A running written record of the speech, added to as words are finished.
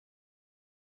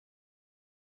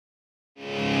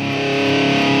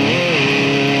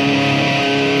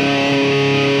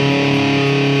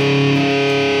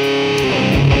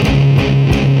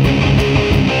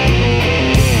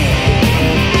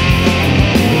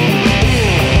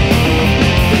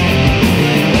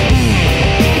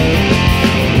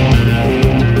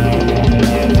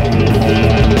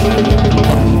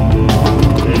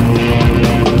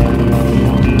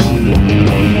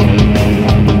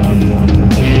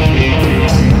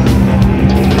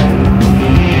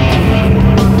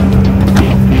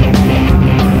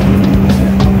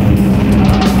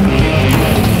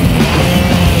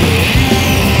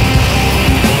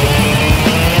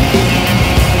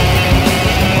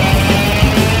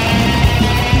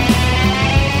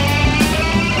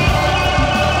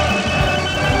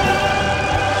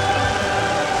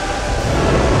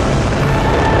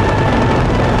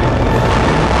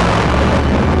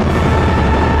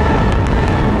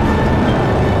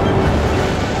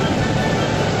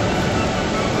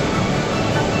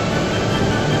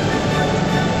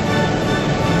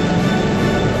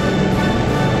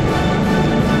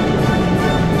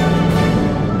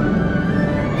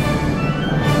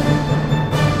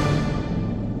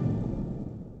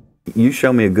You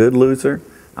show me a good loser,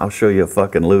 I'll show you a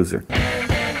fucking loser.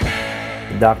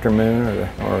 Dr. Moon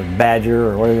or Badger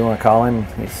or whatever you want to call him,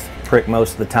 he's a prick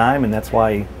most of the time, and that's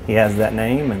why he has that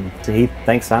name. And he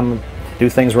thinks I'm do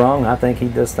things wrong. I think he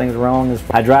does things wrong.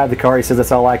 I drive the car, he says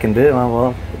that's all I can do.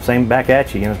 Well, same back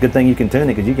at you. It's a good thing you can tune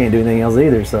it because you can't do anything else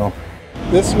either. So.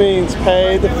 This means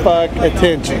pay the fuck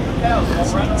attention.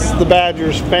 It's the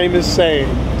Badger's famous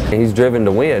saying. He's driven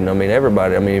to win. I mean,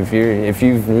 everybody. I mean, if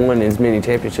you've won as many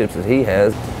championships as he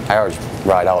has. Howard's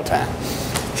right all the time.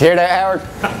 You hear that, Howard?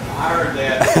 I heard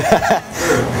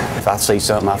that. If I see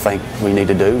something I think we need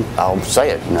to do, I'll say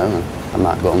it. You know, I'm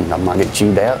not get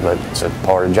chewed out, but it's a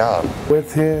part of the job.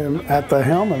 With him at the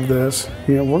helm of this,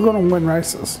 we're going to win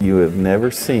races. You have never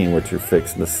seen what you're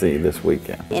fixing to see this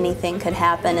weekend. Anything could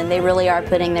happen, and they really are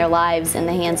putting their lives in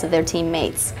the hands of their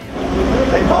teammates.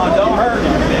 Hey, Mom, don't hurt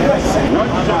him. One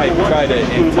might try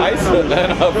to entice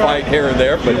a fight here and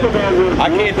there, but I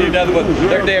can't do nothing but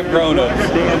they're damn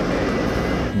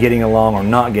grown-ups. Getting along or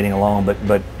not getting along,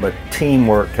 but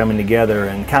teamwork coming together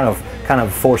and kind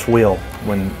of force will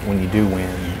when you do win.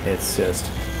 It's just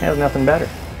there's nothing better.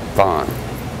 Vaughn.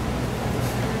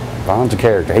 Vaughn's a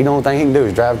character. The only thing he can do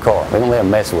is drive a car. We don't let him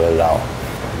mess with it at all.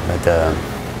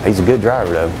 But he's a good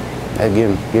driver though. I'd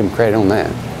give him credit on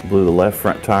that. Blew the left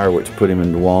front tire, which put him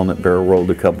into the wall, and it barrel rolled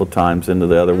a couple times into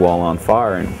the other wall on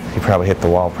fire. And He probably hit the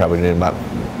wall probably doing about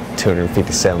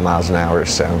 257 miles an hour or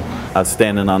so. I was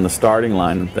standing on the starting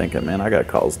line and thinking, man, I gotta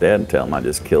call his dad and tell him I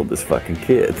just killed this fucking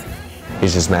kid.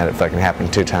 He's just mad it fucking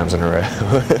happened 2 times in a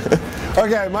row.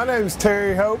 Okay, my name's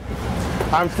Terry Hope.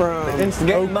 I'm from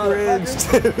Oak Ridge,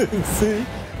 Tennessee.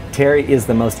 Terry is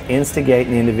the most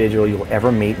instigating individual you'll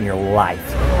ever meet in your life.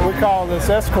 We call this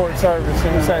escort service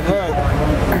and we say, look,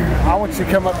 I want you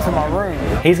to come up to my room.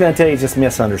 He's going to tell you he's just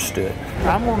misunderstood.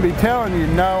 I'm going to be telling you,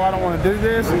 no, I don't want to do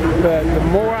this, but the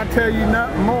more I tell you the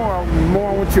more I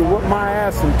want you to whip my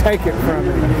ass and take it from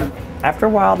me. After a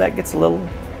while, that gets a little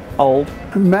old.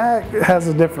 Mac has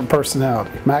a different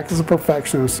personality. Mac is a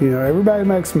perfectionist. Everybody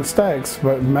makes mistakes,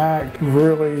 but Mac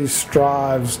really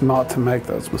strives not to make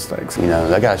those mistakes. They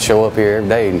got to show up here every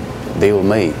day and deal with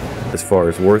me. As far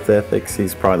as work ethics,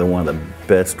 he's probably one of the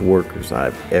best workers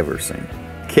I've ever seen.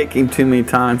 Kick him too many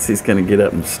times, he's going to get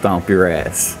up and stomp your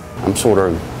ass. I'm sort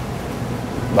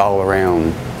of all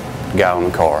around guy on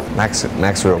the car. Mac's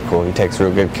real cool. He takes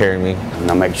real good care of me. And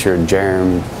I make sure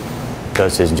Jerem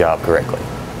does his job correctly.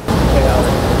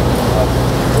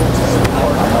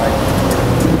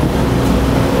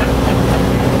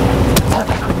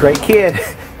 Great kid,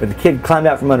 but the kid climbed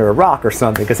out from under a rock or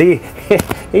something because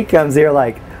he comes here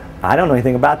like, I don't know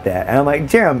anything about that. And I'm like,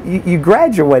 Jerem, you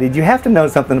graduated. You have to know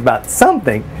something about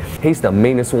something. He's the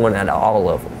meanest one out of all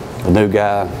of them. The new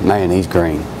guy, man, he's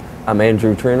green. I'm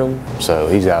Andrew Trenum. So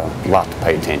he's got a lot to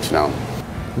pay attention on.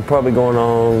 We're probably going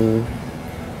on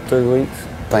 3 weeks.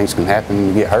 Things can happen,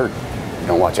 you get hurt.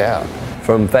 Don't watch out.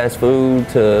 From fast food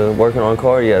to working on a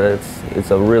car, yeah,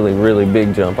 it's a really, really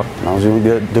big jump. As long as you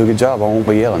do a good job, I won't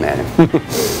be yelling at him.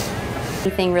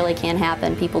 Anything really can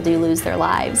happen. People do lose their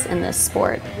lives in this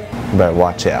sport. You better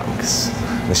watch out, because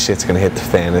this shit's gonna hit the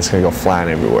fan. It's gonna go flying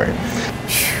everywhere.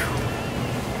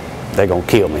 They're gonna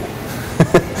kill me.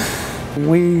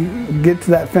 We get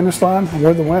to that finish line,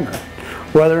 we're the winner.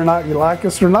 Whether or not you like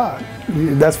us or not,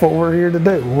 that's what we're here to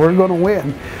do. We're going to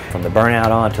win. From the burnout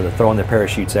on to the throwing the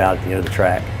parachutes out at the end of the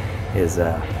track is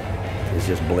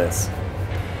just bliss.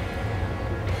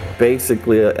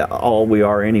 Basically, all we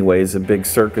are anyway is a big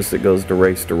circus that goes to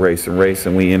race and race,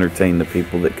 and we entertain the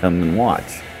people that come and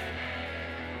watch.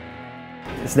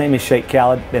 His name is Sheikh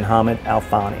Khalid bin Hamad Al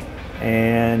Thani,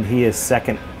 and he is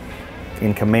second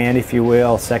in command, if you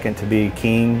will, second to be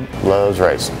king. Loves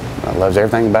racing. Loves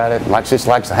everything about it. Just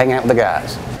likes to hang out with the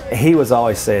guys. He was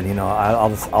always said,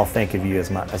 I'll think of you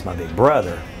as my big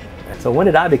brother. So when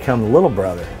did I become the little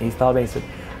brother? He thought about it and said,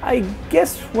 I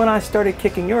guess when I started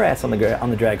kicking your ass on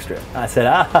the drag strip. I said,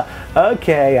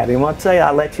 okay, I didn't want to say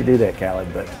I'll let you do that,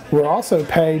 Khalid, but. We're also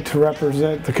paid to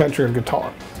represent the country of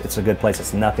guitar. It's a good place.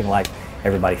 It's nothing like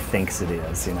everybody thinks it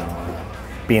is,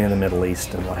 being in the Middle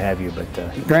East and what have you, but.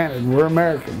 Granted, we're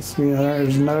Americans,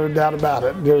 there's no doubt about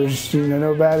it. There's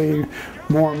nobody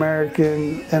more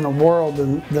American in the world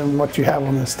than what you have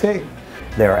on this team.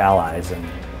 They're allies, and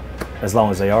as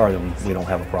long as they are, then we don't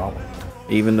have a problem.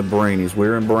 Even the Bahraini's,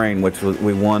 we're in Bahrain, which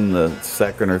we won the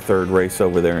second or third race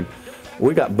over there, and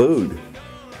we got booed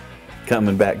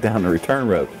coming back down the return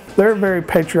road. They're very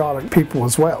patriotic people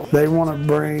as well. They want to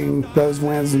bring those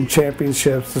wins and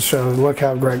championships to show, look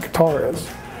how great guitar is.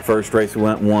 First race we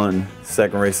won,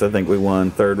 second race I think we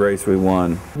won, third race we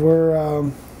won.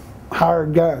 We're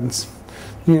hired guns.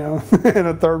 you know, in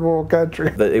a third world country.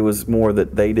 That it was more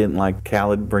that they didn't like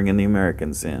Khaled bringing the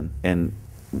Americans in and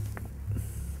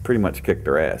pretty much kicked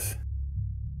their ass.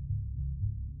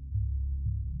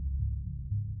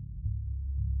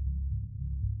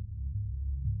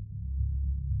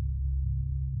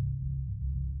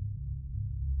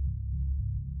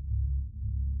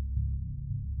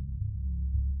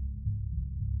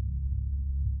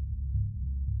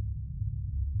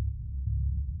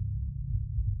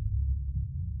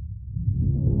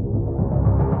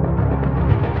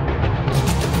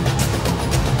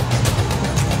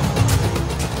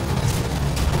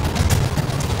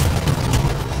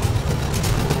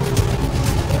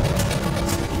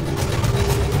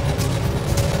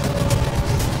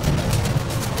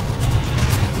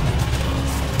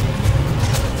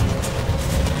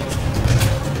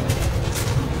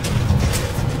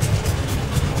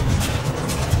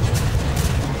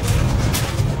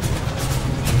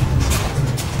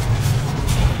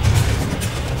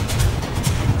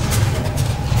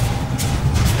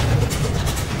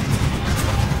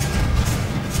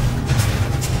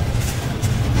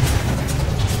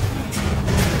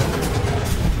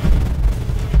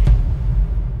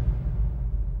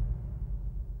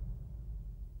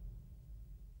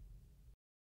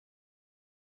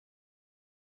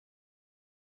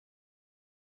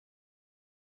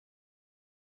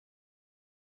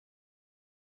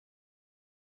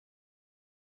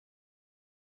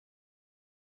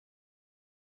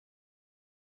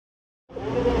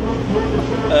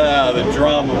 The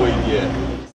drama we